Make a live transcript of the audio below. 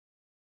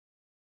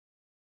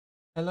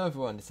Hello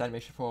everyone, it's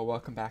Animation4.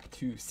 Welcome back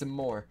to some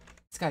more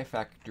Sky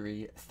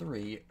Factory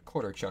 3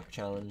 Quarter Chunk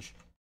Challenge.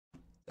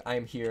 I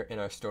am here in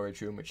our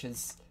storage room, which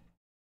has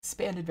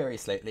expanded very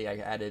slightly. I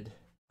added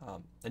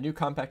a new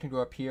compacting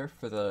door up here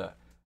for the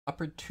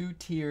upper two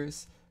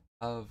tiers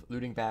of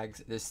looting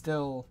bags. There's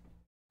still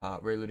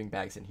rare looting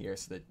bags in here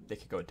so that they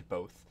could go into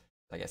both.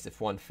 I guess if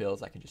one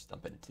fills, I can just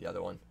dump it into the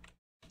other one.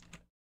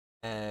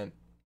 And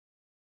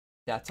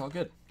that's all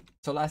good.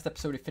 So last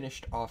episode we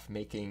finished off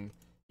making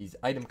these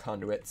item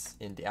conduits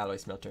in the alloy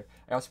smelter.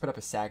 I also put up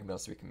a sag mill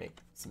so we can make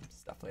some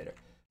stuff later.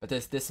 But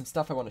there's some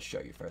stuff I want to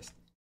show you first.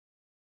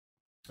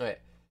 Alright,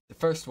 the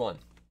first one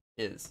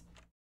is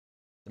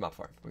the mob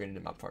farm. We're going to do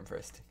the mob farm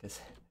first,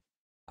 because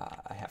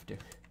I have to.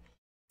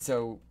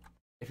 So,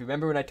 if you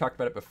remember when I talked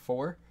about it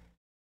before,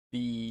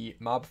 the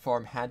mob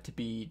farm had to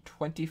be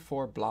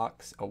 24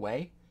 blocks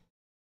away,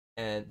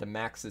 and the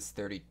max is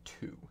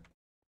 32.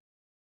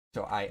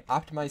 So I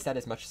optimized that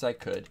as much as I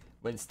could.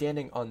 When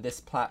standing on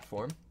this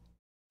platform,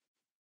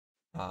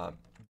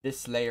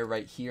 this layer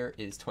right here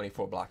is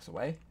 24 blocks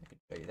away. I can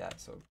show you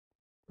that. So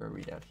where are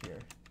we down here?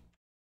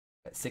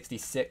 At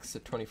 66, so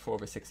 24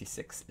 over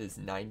 66 is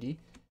 90.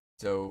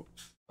 So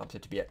I want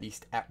it to be at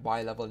least at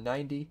Y level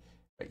 90.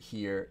 Right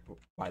here,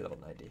 Y level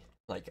 90.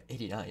 Like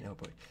 89, oh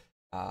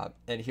boy.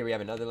 And here we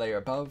have another layer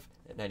above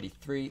at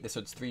 93. This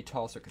one's 3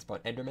 tall, so it can spawn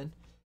Enderman.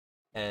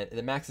 And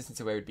the max distance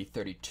away would be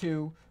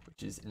 32,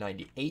 which is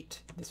 98.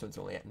 This one's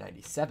only at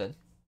 97.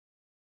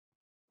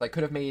 I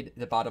could have made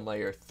the bottom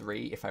layer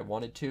 3 if I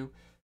wanted to,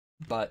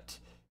 but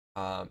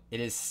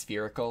it is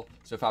spherical.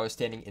 So if I was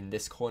standing in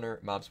this corner,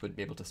 mobs wouldn't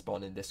be able to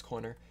spawn in this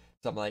corner.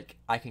 So I'm like,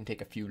 I can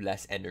take a few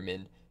less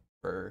Endermen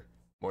for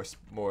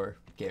more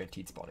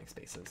guaranteed spawning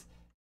spaces.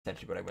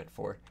 Essentially what I went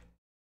for.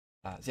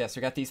 So yeah, so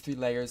we got these 3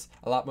 layers,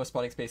 a lot more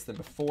spawning space than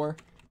before.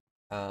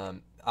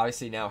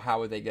 Obviously now,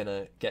 how are they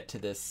gonna get to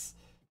this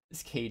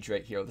cage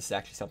right here? Well, this is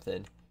actually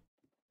something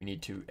we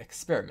need to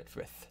experiment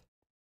with.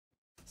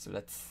 So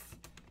let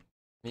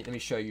me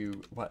show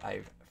you what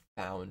I've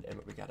found and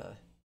what we gotta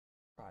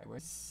try.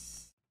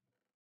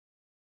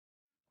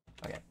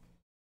 Okay.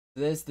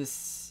 There's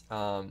this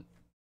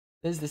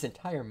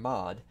entire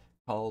mod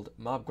called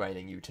Mob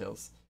Grinding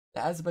Utils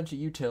that has a bunch of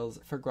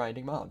utils for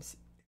grinding mobs.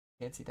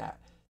 Can't see that.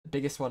 The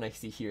biggest one I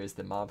see here is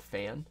the Mob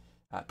Fan.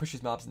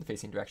 Pushes mobs in the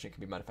facing direction. It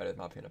can be modified with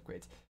Mob Fan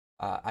upgrades.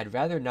 I'd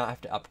rather not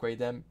have to upgrade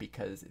them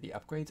because the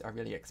upgrades are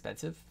really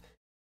expensive.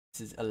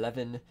 This is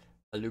 11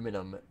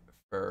 aluminum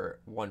for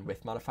 1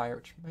 width modifier,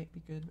 which might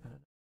be good.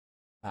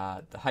 I don't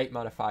know. The height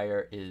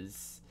modifier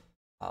is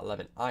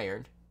 11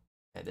 iron,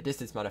 and the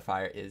distance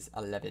modifier is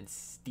 11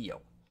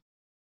 steel.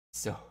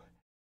 So,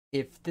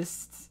 if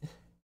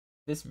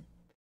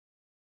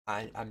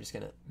I'm just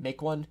gonna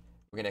make one.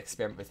 We're gonna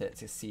experiment with it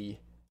to see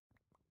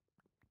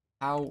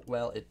how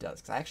well it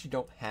does, because I actually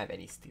don't have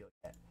any steel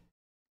yet.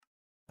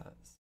 So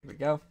here we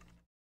go.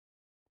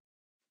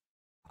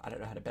 I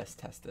don't know how to best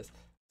test this.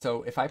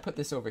 So if I put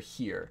this over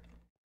here,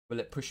 will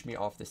it push me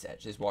off this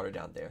edge? There's water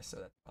down there, so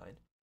that's fine.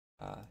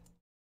 I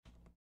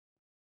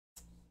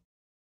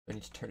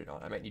need to turn it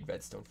on. I might need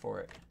redstone for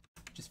it,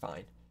 which is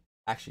fine.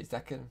 Actually, is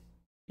that gonna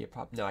be a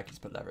problem? No, I can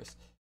just put levers.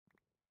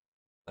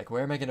 Like,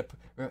 where am I gonna?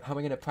 How am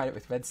I gonna pride it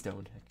with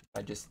redstone?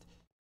 I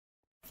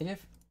think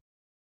if.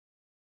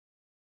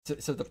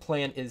 So the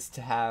plan is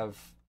to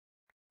have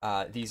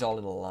these all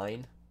in a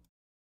line.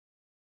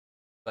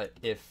 But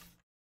if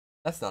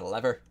that's not a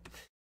lever.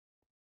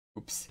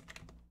 Oops.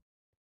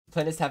 The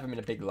plan is to have them in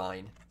a big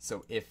line.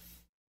 So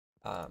if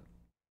I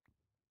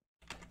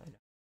know.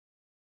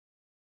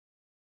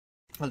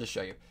 I'll just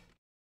show you.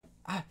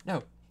 Ah, no,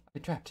 I've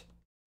been trapped.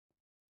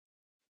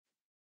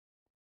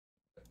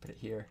 Put it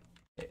here.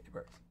 Okay, it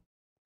works.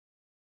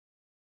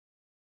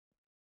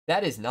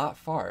 That is not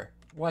far.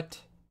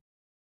 What?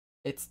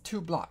 It's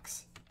 2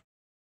 blocks.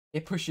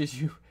 It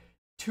pushes you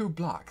 2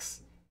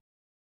 blocks.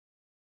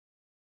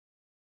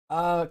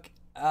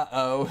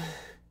 Uh-oh.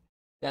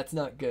 That's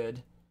not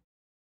good.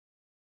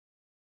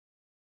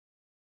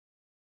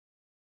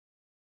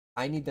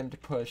 I need them to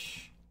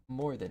push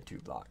more than 2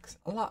 blocks.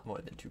 A lot more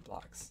than 2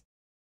 blocks.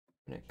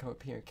 I'm gonna go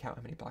up here and count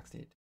how many blocks they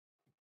need.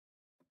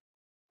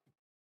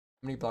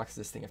 How many blocks does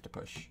this thing have to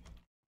push?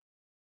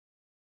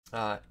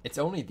 It's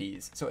only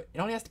these. So it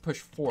only has to push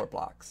 4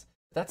 blocks.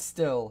 That's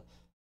still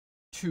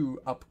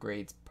 2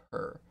 upgrades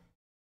per.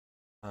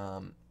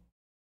 I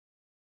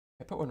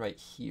put one right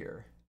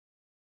here.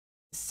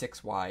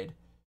 6 wide.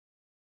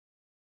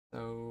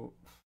 So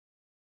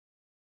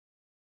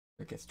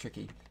it gets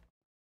tricky.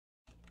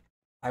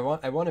 I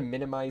want to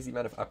minimize the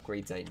amount of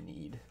upgrades I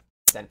need,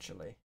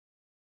 essentially.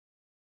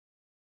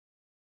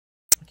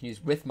 I can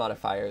use width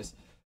modifiers,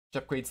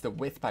 which upgrades the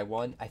width by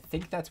 1. I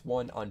think that's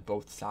 1 on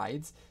both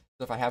sides.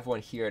 So if I have one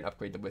here and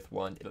upgrade the width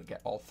 1, it'll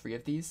get all 3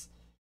 of these.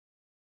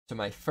 So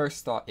my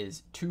first thought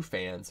is 2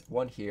 fans,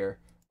 1 here,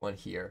 1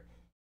 here,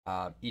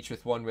 each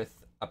with 1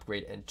 width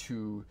upgrade and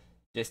 2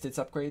 distance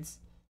upgrades.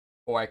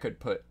 Or I could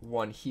put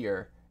 1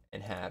 here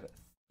and have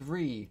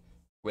 3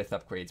 width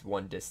upgrades,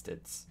 1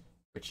 distance,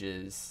 which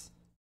is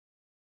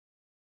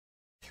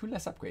 2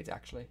 less upgrades,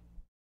 actually.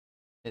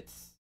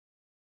 It's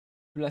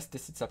 2 less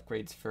distance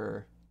upgrades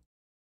for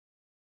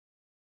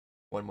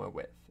 1 more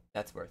width.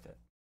 That's worth it.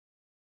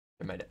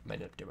 I might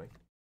end up doing.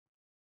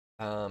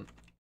 And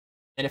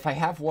if I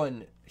have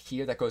one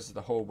here that goes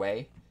the whole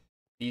way,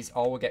 these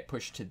all will get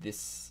pushed to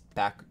this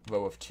back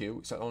row of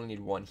 2, so I only need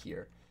 1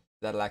 here.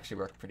 That'll actually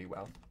work pretty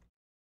well.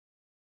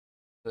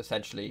 So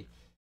essentially,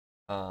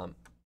 I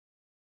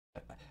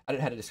don't know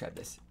how to describe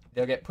this.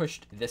 They'll get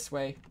pushed this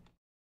way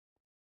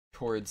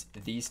towards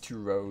these 2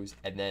 rows,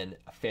 and then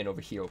a fan over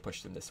here will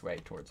push them this way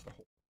towards the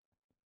hole.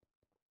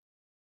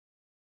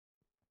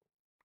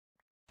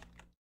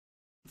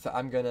 So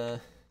I'm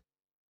gonna...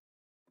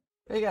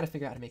 I gotta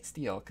figure out how to make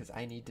steel, because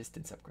I need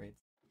distance upgrades.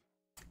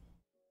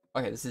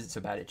 Okay, this isn't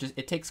so bad.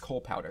 It takes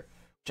coal powder,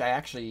 which I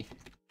actually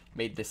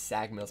made this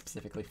sag mill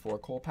specifically for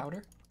coal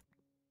powder.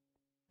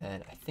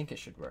 And I think it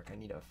should work. I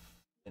need a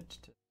flint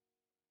to...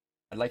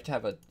 I'd like to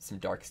have some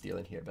dark steel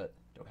in here, but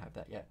don't have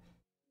that yet.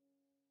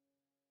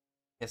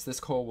 Yes, this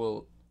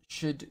coal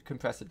should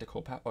compress it to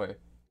coal powder, or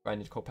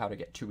grind into coal powder,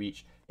 get 2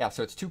 each. Yeah,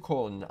 so it's 2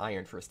 coal and 1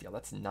 iron for a steel.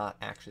 That's not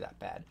actually that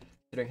bad,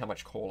 considering how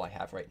much coal I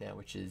have right now,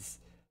 which is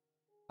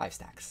 5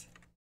 stacks.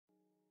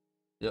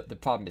 The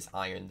problem is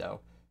iron, though.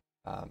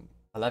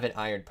 11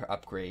 iron per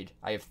upgrade.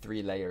 I have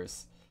 3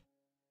 layers.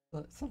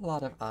 That's a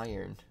lot of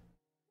iron.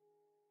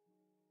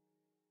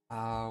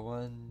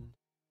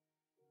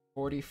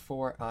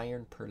 144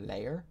 iron per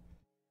layer.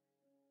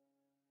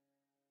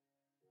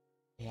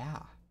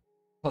 Yeah.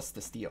 Plus the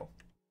steel.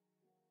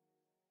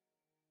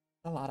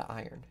 That's a lot of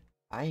iron.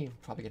 I'm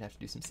probably gonna have to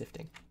do some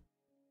sifting.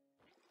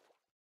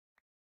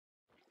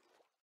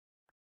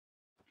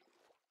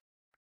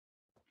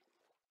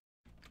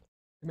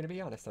 I'm gonna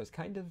be honest, I was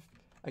kind of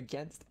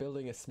against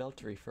building a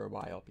smeltery for a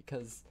while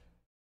because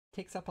it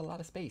takes up a lot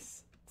of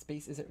space.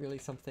 Space isn't really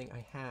something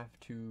I have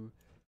to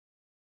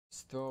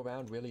just throw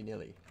around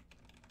willy-nilly.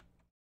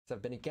 So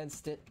I've been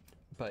against it,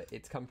 but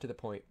it's come to the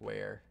point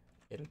where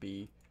it'll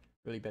be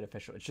really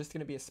beneficial. It's just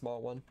gonna be a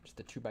small one, just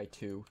a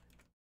 2x2,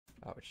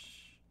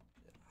 which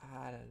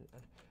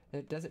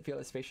it doesn't feel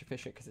as space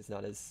efficient because it's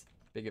not as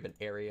big of an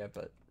area,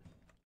 but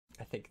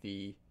I think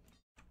it'll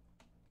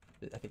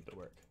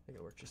work. I think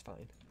it'll work just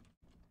fine.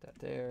 That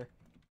there.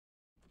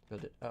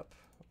 Build it up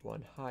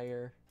 1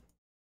 higher.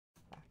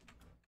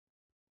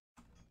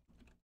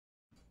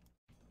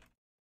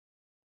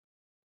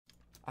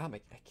 I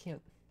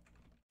can't.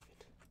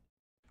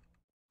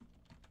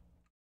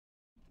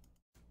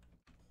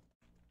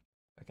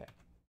 Okay.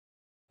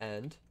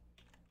 And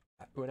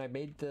when I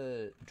made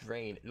the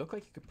drain, it looked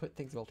like you could put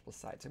things multiple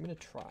sides. So I'm gonna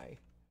try,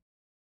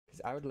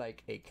 because I would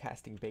like a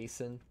casting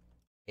basin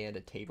and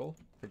a table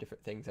for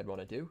different things I'd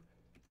want to do.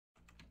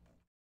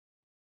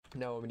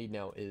 Now what we need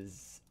now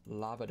is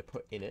lava to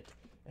put in it,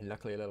 and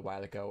luckily a little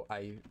while ago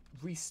I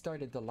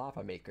restarted the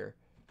lava maker,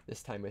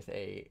 this time with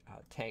a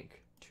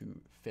tank to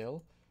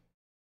fill.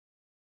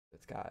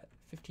 It's got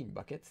 15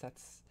 buckets.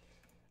 That's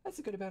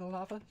a good amount of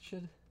lava.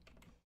 Should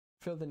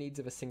fill the needs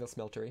of a single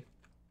smeltery.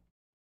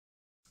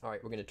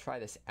 Alright, we're going to try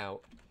this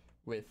out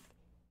with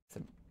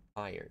some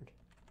iron.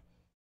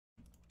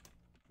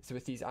 So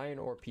with these iron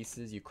ore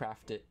pieces, you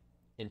craft it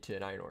into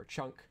an iron ore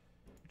chunk,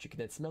 which you can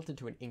then smelt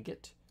into an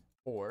ingot,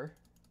 or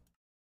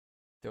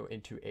go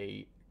into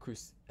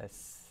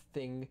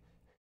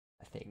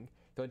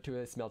go into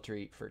a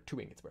smeltery for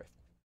 2 ingots worth.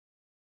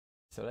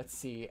 So let's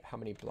see how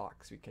many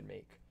blocks we can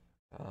make.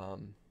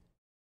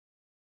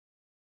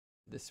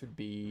 This would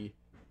be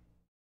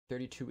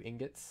 32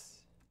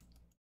 ingots.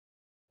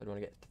 I'd want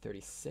to get to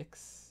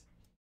 36.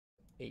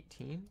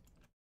 18.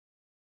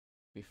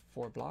 Be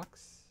 4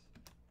 blocks.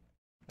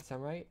 That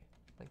sound right?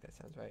 I think that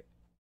sounds right.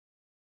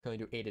 Can only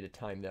do 8 at a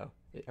time though.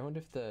 I wonder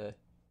if the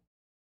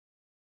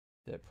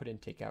put in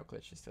take out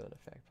glitch is still in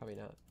effect. Probably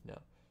not. No.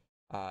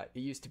 It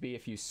used to be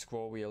if you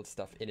scroll wheeled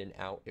stuff in and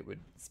out, it would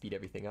speed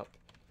everything up.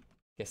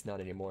 Guess not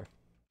anymore.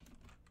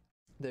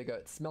 There you go.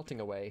 It's smelting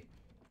away.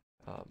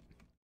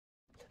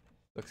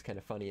 Looks kind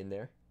of funny in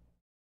there.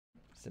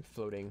 Some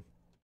floating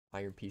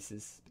iron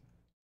pieces.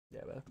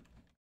 Yeah, well,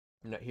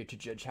 I'm not here to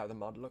judge how the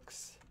mod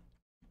looks.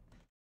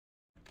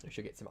 I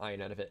should get some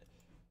iron out of it.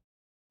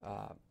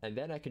 And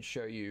then I can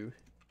show you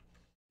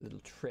a little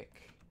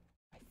trick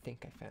I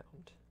think I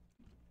found.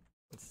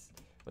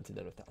 Once I'm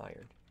done with the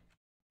iron.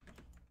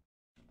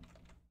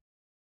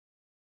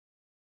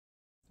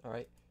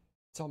 Alright,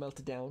 it's all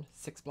melted down.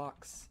 6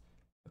 blocks.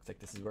 Looks like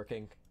this is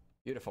working.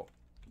 Beautiful.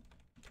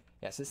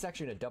 Yeah, so this is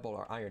actually going to double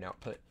our iron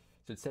output.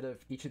 So instead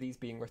of each of these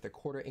being worth a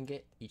 1/4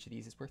 ingot, each of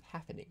these is worth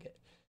 1/2 ingot.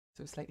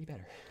 So it's slightly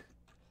better.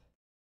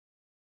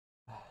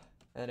 And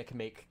then I can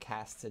make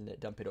casts and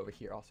dump it over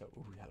here also.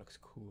 Ooh, that looks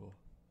cool.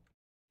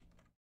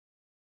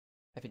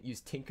 I haven't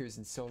used tinkers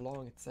in so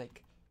long. It's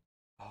like,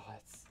 oh,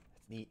 that's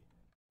neat.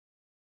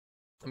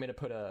 I'm going to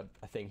put a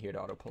thing here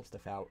to auto pull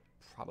stuff out,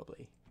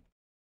 probably.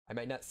 I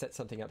might not set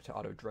something up to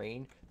auto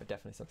drain, but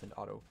definitely something to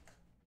auto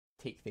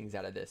take things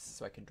out of this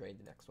so I can drain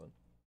the next one.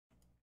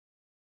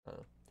 I don't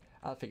know.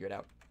 I'll figure it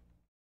out.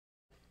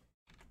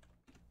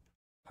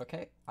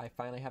 Okay, I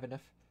finally have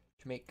enough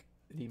to make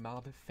the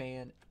mob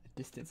fan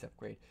distance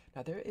upgrade.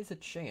 Now there is a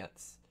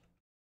chance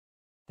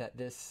that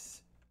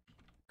this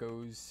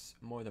goes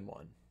more than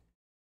one.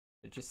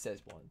 It just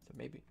says one, so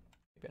maybe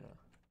I don't know.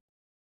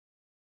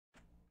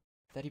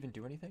 Did that even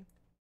do anything?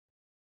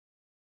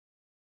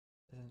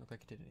 Doesn't look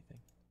like it did anything.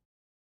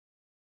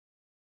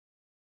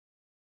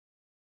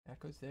 That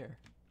goes there.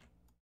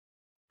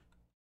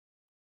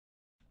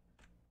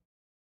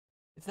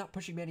 It's not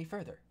pushing me any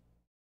further.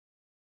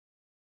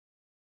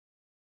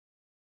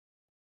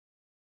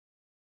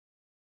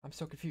 I'm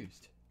so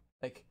confused.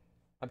 Like,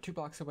 I'm 2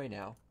 blocks away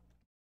now.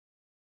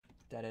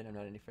 Dead end, I'm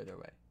not any further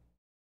away.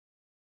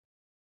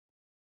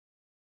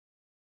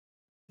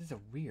 This is a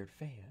weird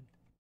fan.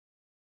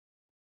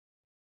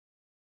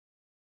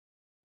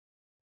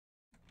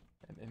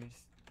 Let me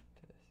just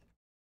do this.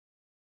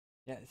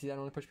 Yeah, see, that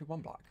only pushed me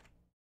 1 block.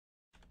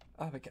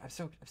 Oh my god, I'm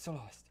so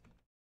lost.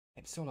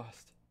 I'm so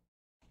lost.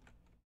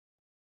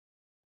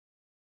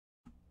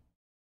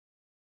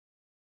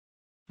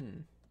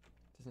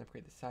 Doesn't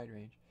upgrade the side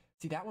range.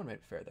 See, that one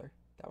went further.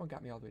 That one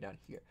got me all the way down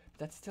here. But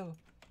that's still...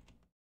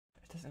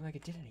 It doesn't look like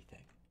it did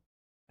anything.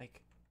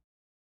 Like...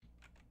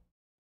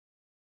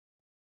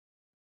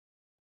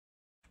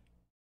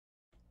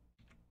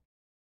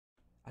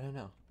 I don't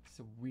know. It's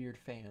a weird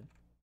fan.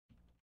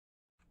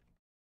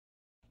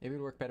 Maybe it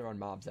would work better on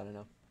mobs, I don't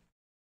know.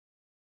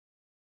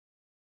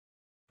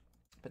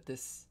 But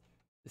this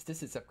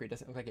distance upgrade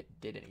doesn't look like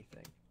it did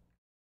anything.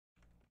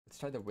 Let's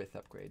try the width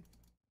upgrade.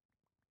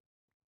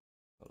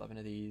 11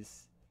 of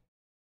these.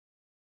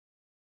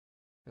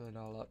 Fill it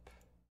all up.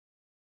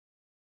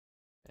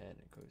 And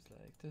it goes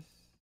like this.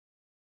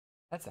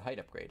 That's the height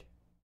upgrade.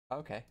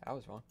 Okay, I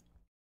was wrong.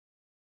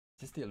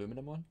 Is this the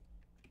aluminum one?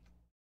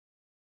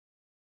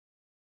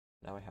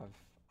 Now I have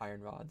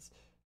iron rods.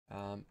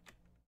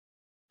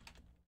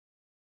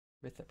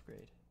 Width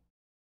upgrade.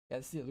 Yeah,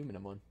 this is the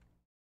aluminum one.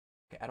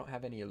 Okay, I don't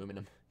have any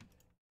aluminum.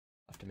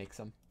 I'll have to make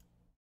some.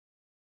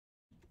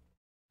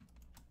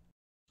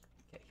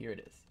 Okay, here it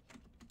is.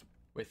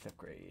 Width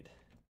upgrade.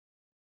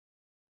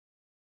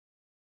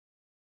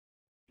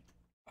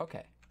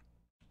 Okay,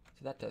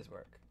 so that does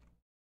work.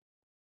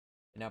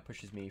 It now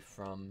pushes me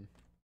from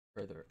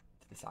further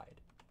to the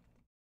side.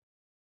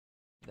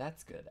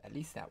 That's good. At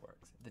least that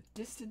works. The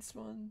distance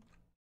one,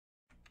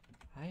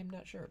 I am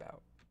not sure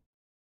about.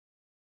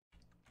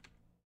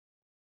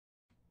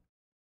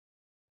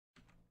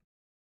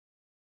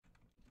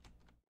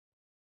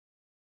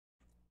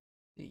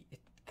 See, it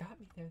got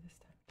me there this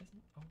time. It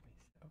doesn't always,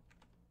 though.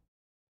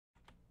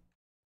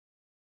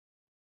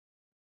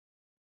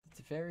 It's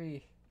a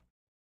very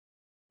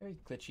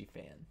glitchy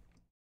fan.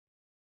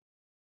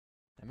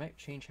 I might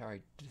change how I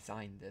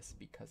designed this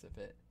because of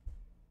it.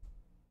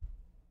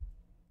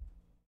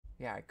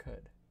 Yeah, I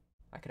could.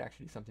 I could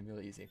actually do something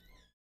really easy.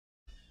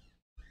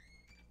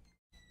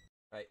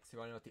 Right, so you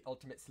want to know what the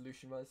ultimate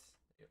solution was?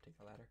 You take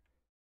the ladder.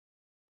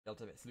 The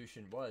ultimate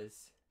solution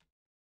was...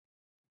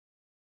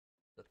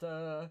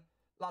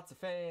 lots of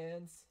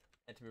fans!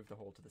 And to move the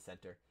hole to the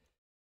center.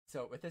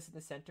 So with this in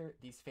the center,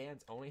 these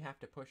fans only have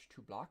to push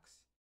 2 blocks.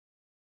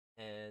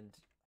 And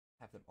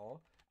have them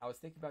all. I was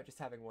thinking about just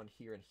having one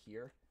here and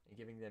here. And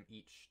giving them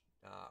each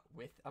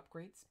width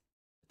upgrades.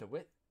 The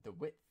width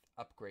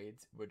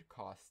upgrades would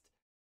cost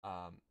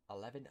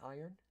 11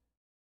 iron.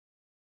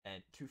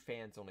 And 2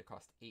 fans only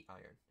cost 8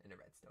 iron in a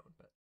redstone,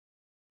 but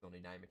only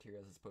 9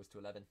 materials as opposed to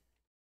 11.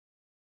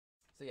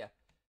 So yeah,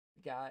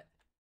 we got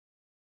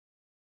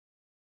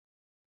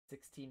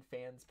 16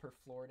 fans per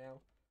floor now,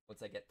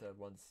 once I get the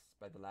ones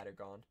by the ladder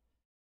gone.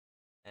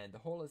 And the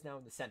hole is now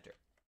in the center.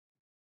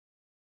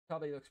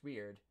 Probably looks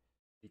weird,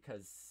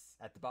 because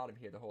at the bottom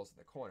here, the hole's in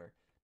the corner.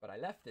 But I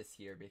left this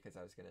here because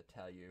I was going to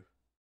tell you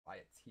why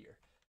it's here.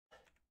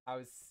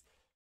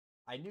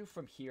 I knew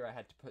from here I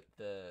had to put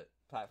the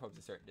platforms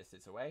a certain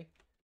distance away.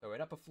 So I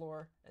went up a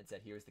floor and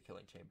said, here's the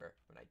killing chamber.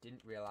 When I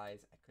didn't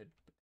realize I could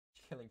put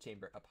the killing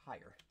chamber up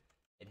higher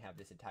and have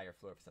this entire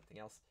floor for something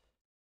else.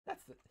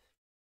 That's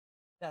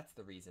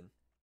the reason.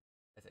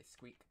 As I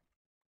squeak.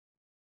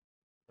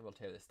 And we'll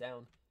tear this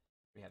down.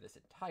 We have this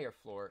entire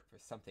floor for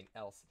something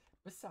else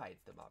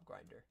besides the mob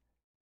grinder.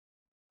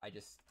 I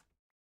just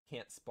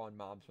can't spawn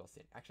mobs while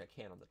sitting. Actually,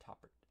 I can on the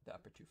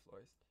upper 2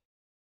 floors.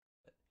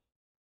 But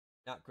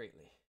not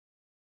greatly.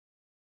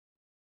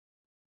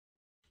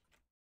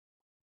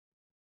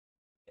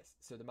 Yes,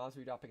 so the mobs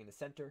will be dropping in the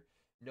center.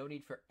 No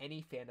need for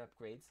any fan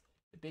upgrades.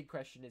 The big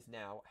question is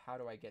now, how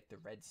do I get the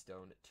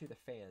redstone to the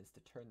fans to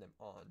turn them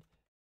on?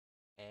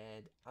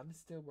 And I'm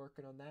still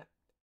working on that.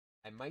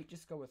 I might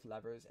just go with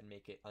levers and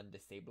make it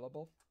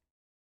undisableable.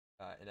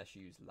 Unless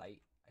you use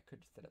light. I could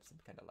set up some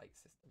kind of light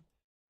system.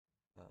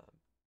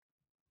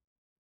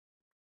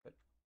 But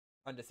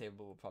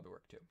undisableable will probably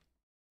work too.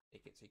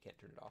 Make it so you can't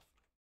turn it off.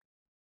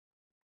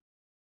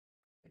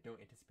 I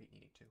don't anticipate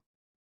needing to.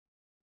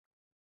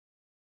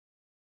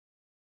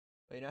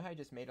 But you know how I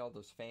just made all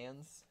those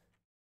fans?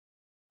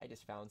 I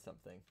just found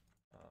something.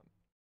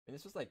 And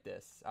this was like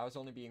this. I was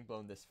only being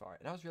blown this far.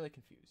 And I was really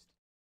confused.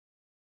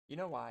 You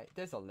know why?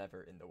 There's a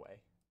lever in the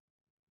way.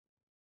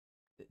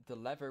 The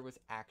lever was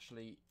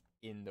actually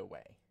in the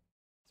way.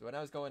 So when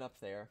I was going up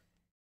there,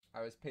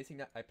 I was placing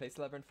that. I placed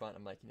the lever in front.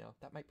 I'm like,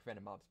 that might prevent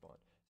a mob spawn.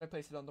 So I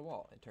placed it on the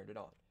wall and turned it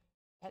on.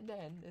 And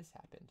then this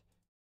happened.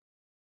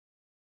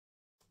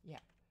 Yeah.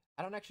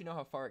 I don't actually know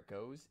how far it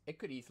goes. It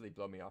could easily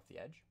blow me off the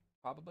edge,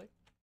 probably.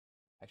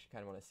 I actually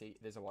kind of want to see.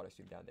 There's a water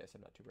stream down there, so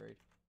I'm not too worried.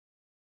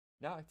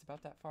 No, it's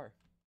about that far.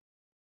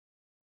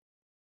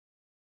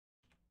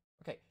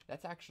 Okay,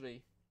 that's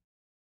actually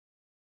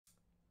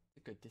a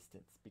good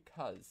distance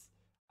because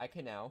I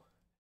can now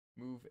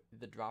move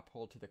the drop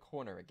hole to the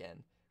corner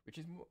again, which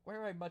is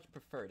where I much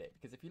preferred it.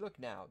 Because if you look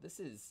now, this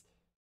is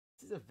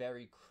a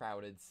very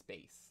crowded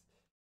space.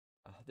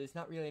 There's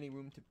not really any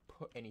room to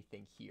put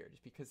anything here,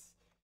 just because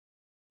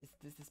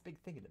there's this big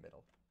thing in the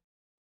middle.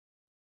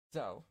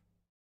 So,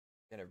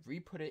 I'm gonna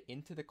re-put it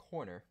into the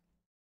corner,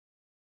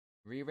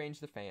 rearrange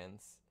the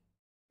fans,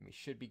 and we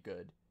should be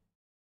good.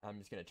 I'm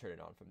just gonna turn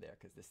it on from there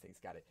because this thing's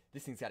got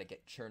to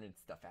get churning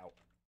stuff out.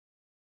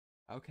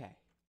 Okay,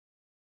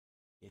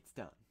 it's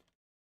done.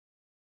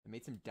 I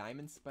made some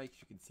diamond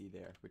spikes you can see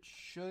there, which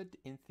should,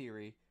 in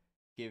theory,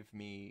 give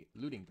me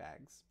looting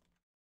bags.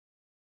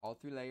 All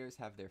 3 layers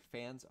have their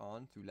fans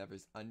on through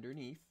levers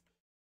underneath,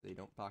 so they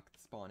don't block the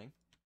spawning.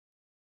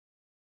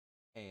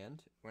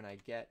 And when I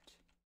get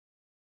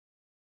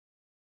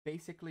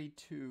basically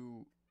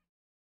to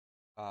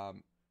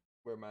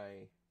where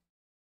my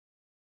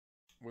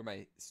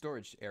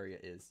storage area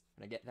is,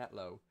 when I get that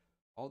low,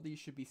 all these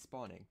should be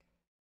spawning.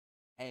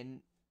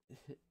 And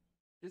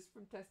just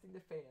from testing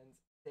the fans,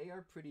 they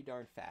are pretty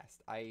darn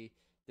fast. I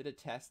did a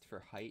test for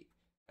height.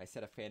 I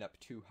set a fan up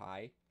too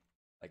high,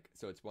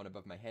 so it's one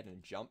above my head,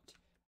 and jumped.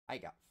 I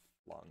got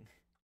flung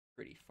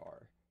pretty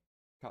far.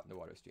 Caught in the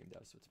water stream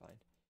though, so it's fine.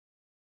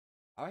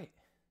 Alright.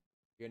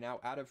 You're now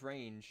out of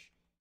range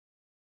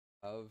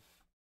of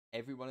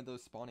every one of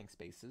those spawning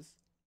spaces.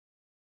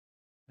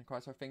 And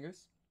cross our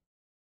fingers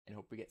and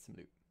hope we get some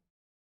loot.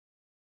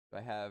 So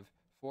I have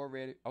 4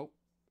 red. Oh,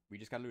 we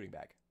just got a looting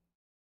bag.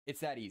 It's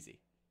that easy.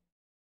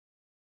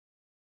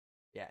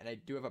 Yeah, and I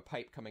do have a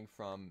pipe coming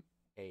from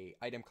a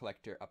item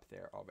collector up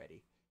there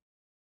already.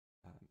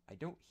 I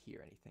don't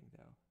hear anything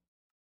though.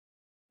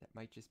 That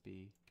might just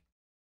be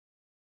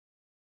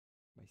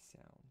my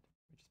sound.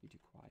 It might just be too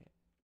quiet.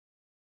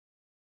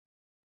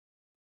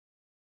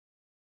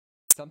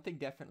 Something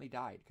definitely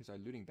died because our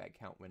looting bag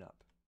count went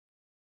up.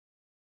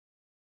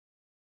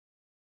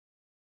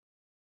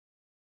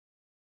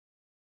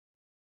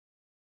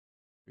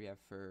 What do we have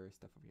for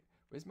stuff over here?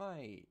 Where's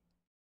my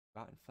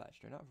rotten flesh?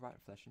 Do I not have rotten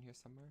flesh in here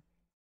somewhere?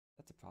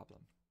 That's a problem.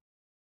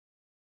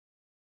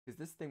 Because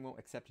this thing won't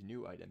accept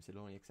new items.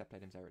 It'll only accept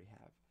items I already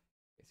have.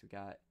 Okay, so we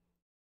got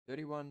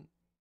 31.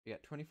 We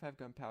got 25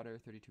 gunpowder,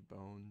 32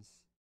 bones.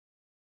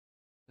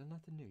 Still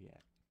nothing new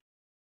yet.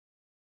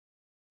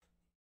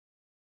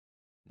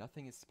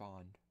 Nothing is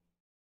spawned.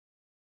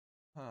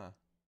 Huh.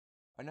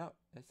 Oh no,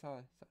 I saw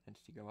an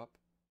entity go up.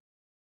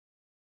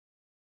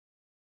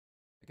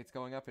 Like it's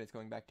going up and it's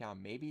going back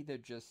down. Maybe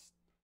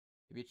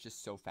it's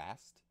just so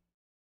fast.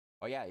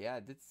 Oh yeah,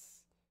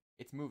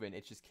 it's moving.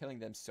 It's just killing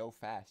them so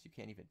fast you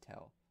can't even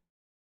tell.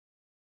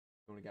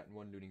 Only gotten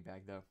 1 looting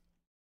bag though.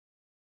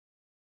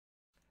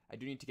 I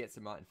do need to get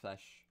some rotten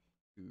flesh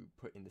to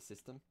put in the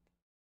system,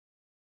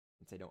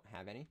 since I don't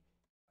have any.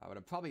 What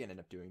I'm probably gonna end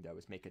up doing though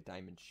is make a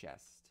diamond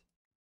chest.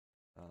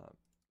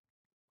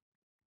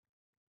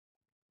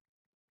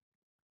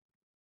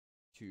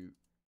 To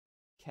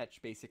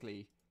catch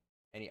basically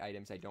any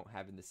items I don't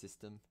have in the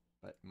system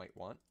but might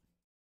want.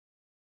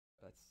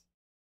 That's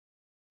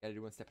gotta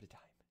do one step at a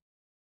time.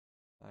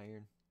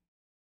 Iron.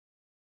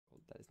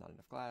 Well, that is not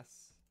enough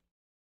glass.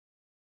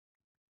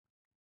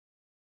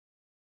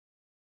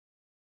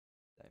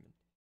 Diamond.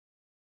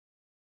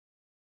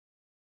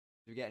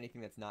 If we get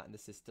anything that's not in the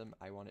system,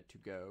 I want it to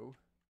go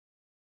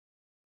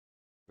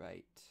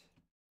right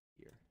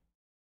here.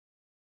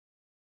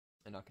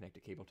 And I'll connect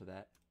a cable to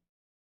that.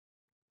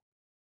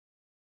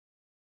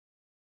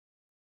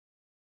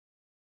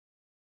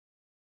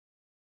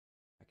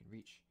 I can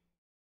reach.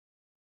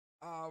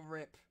 Oh,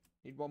 rip.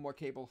 Need 1 more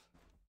cable.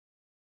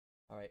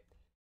 Alright.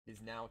 It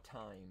is now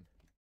time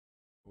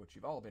for what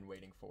you've all been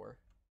waiting for.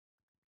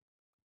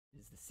 It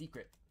is the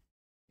secret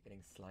to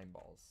getting slime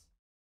balls.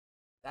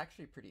 It's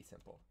actually pretty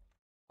simple.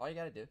 All you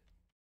gotta do is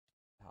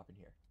hop in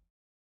here.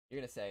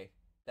 You're gonna say,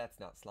 that's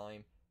not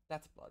slime,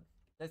 that's blood.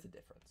 There's a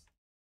difference.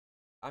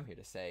 I'm here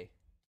to say,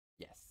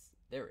 yes,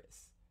 there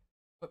is.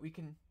 But we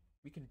can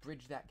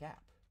bridge that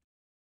gap.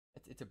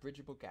 It's a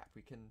bridgeable gap.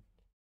 We can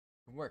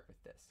work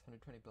with this.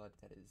 120 blood,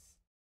 that is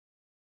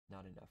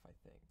not enough, I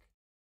think.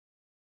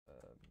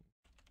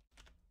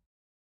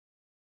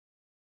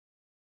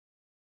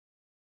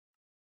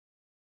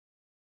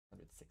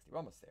 160. We're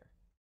almost there.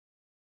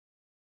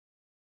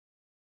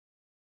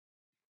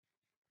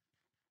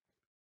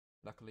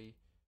 Luckily,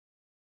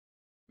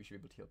 we should be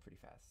able to heal pretty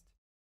fast.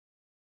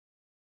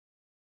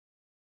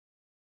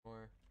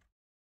 More.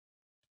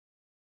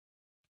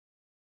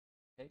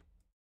 Okay.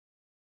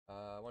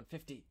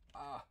 150.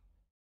 Ah!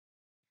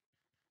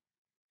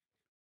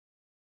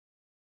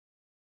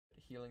 Bit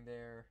of healing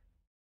there.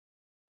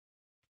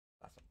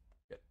 Last one.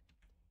 Good.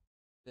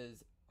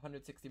 There's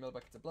 160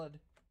 millibuckets of blood.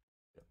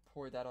 Gonna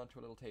pour that onto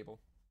a little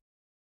table.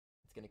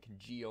 It's gonna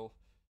congeal.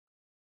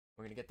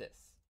 We're gonna get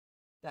this.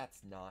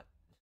 That's not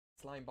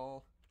slime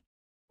ball.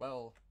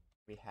 Well,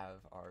 we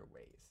have our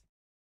ways.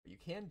 What you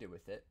can do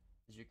with it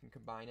is you can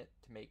combine it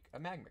to make a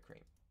magma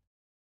cream.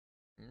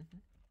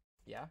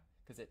 Yeah,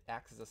 because it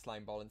acts as a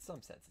slime ball in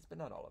some senses, but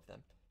not all of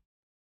them.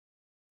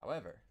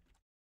 However,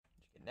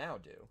 what you can now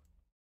do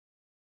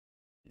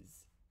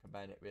is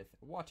combine it with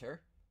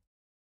water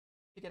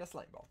to get a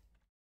slime ball.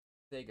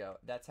 There you go.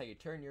 That's how you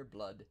turn your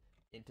blood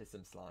into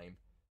some slime.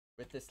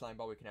 With this slime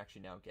ball, we can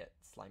actually now get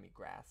slimy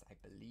grass, I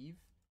believe.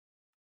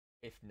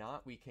 If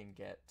not, we can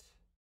get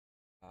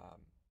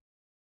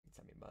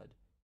slimy mud.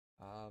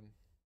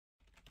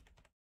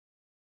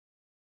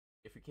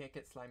 If we can't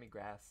get slimy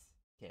grass,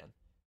 we can.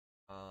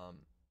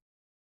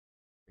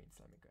 Green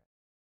slimy grass.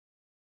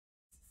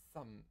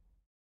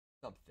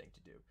 Something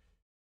to do.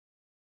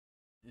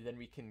 Then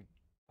we can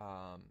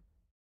what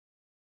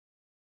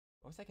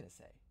was I gonna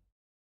say?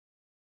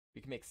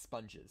 We can make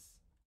sponges.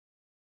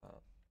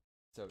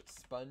 So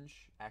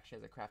sponge actually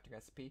has a crafting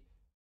recipe.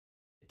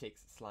 It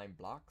takes slime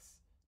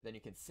blocks. Then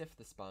you can sift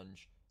the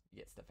sponge. You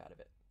get stuff out of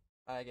it.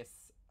 I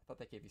guess I thought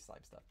that gave you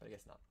slime stuff, but I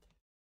guess not.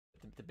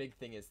 The big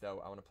thing is though,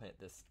 I want to plant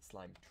this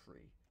slime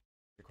tree.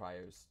 It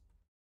requires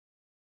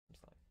some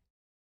slime.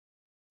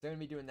 So I'm gonna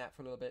be doing that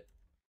for a little bit.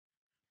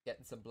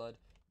 Getting some blood.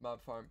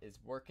 Mob farm is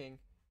working.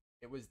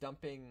 It was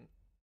dumping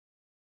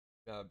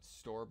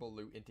storable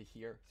loot into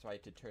here, so I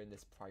had to turn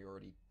this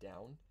priority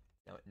down.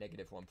 Now at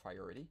 -1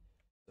 priority.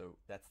 So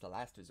that's the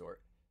last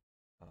resort.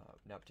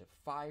 Now up to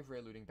 5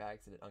 rare looting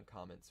bags and an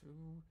uncommon. So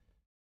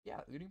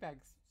yeah, looting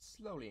bags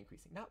slowly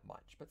increasing. Not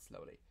much, but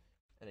slowly.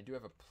 And I do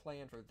have a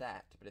plan for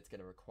that, but it's going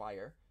to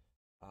require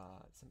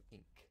some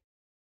ink.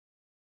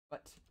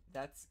 But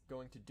that's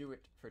going to do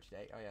it for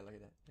today. Oh yeah, look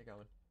at that. They're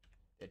going.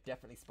 They're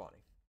definitely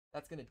spawning.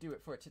 That's going to do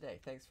it for today.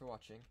 Thanks for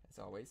watching, as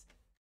always.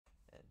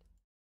 And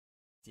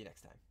see you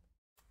next time.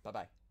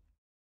 Bye-bye.